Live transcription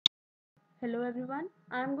Hello everyone,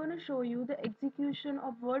 I am going to show you the execution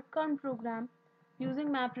of word count program using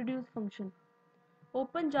MapReduce function.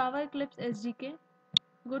 Open Java Eclipse SDK,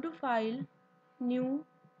 go to File, New,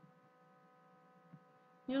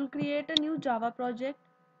 you'll create a new Java project,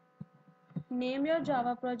 name your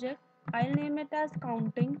Java project, I'll name it as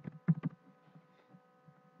counting,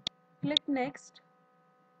 click Next,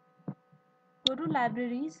 go to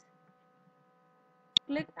Libraries,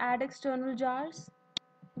 click Add External Jars,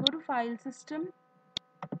 go to File System,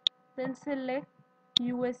 then select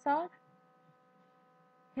USR,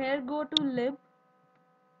 here go to lib,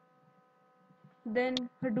 then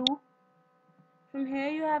Hadoop. From here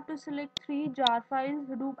you have to select three jar files: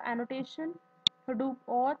 Hadoop annotation, Hadoop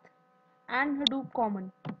auth and Hadoop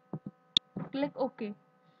common. Click OK.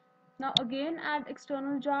 Now again add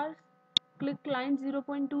external jars. Click client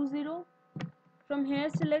 0.20. From here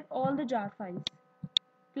select all the jar files.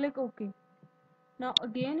 Click OK. Now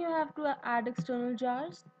again you have to add external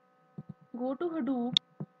jars. Go to Hadoop.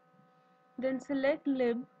 Then select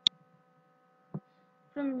lib.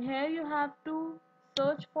 From here you have to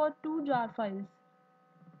search for two jar files: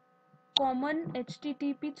 common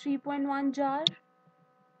HTTP 3.1 jar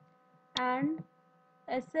and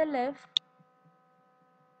SLF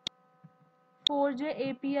 4J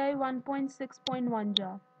API 1.6.1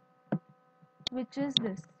 jar, which is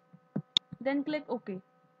this. Then click OK.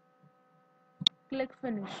 Click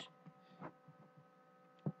Finish.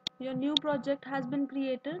 Your new project has been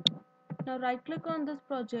created. Now right click on this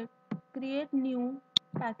project, create new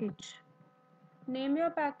package. Name your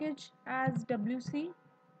package as WC.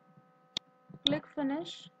 Click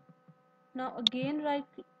Finish. Now again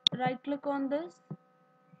right click on this,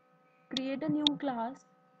 create a new class.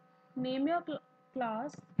 Name your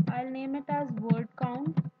class. I'll name it as word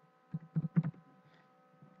count.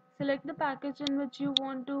 Select the package in which you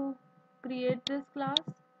want to create this class,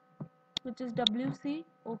 which is WC.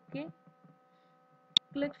 OK.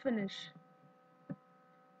 Click Finish.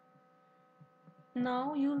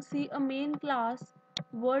 Now you'll see a main class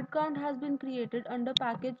word count has been created under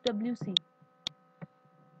package WC.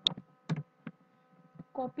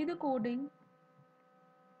 Copy the coding.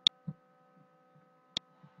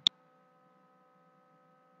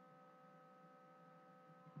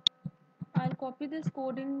 I'll copy this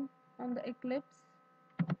coding on the Eclipse.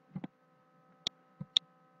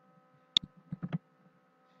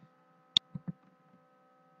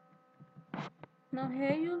 Now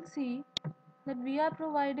here you'll see that we are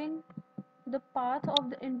providing the path of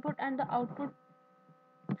the input and the output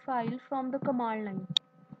file from the command line.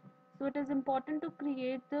 So it is important to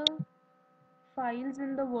create the files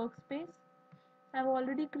in the workspace. I've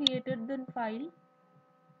already created the file.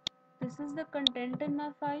 This is the content in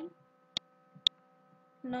my file.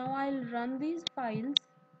 Now I'll run these files.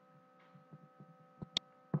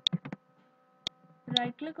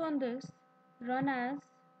 Right click on this, run as,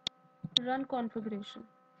 run configuration.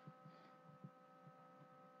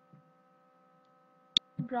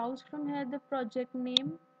 Browse from here the project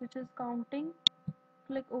name, which is counting.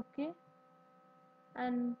 Click OK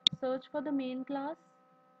and search for the main class.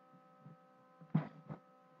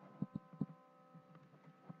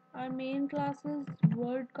 Our main class is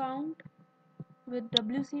word count with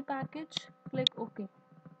WC package. Click OK.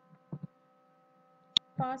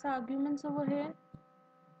 Pass arguments over here.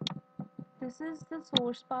 This is the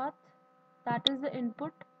source path, that is the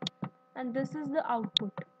input, and this is the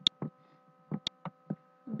output.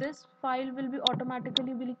 This file will be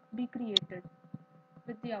automatically be created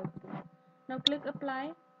with the output. Now click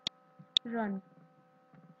apply, run.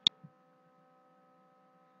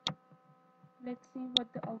 Let's see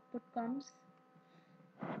what the output comes.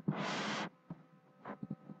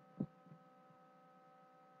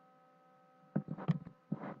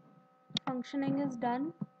 Functioning is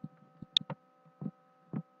done.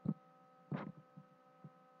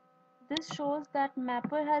 This shows that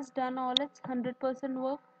mapper has done all its 100%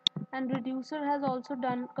 work and reducer has also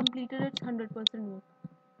completed its 100% work.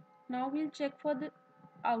 Now we'll check for the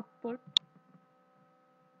output.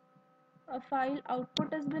 A file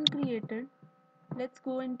output has been created. Let's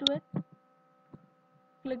go into it.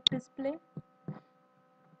 Click display.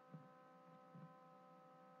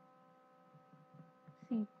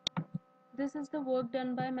 See, this is the work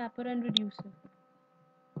done by mapper and reducer.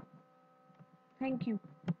 Thank you.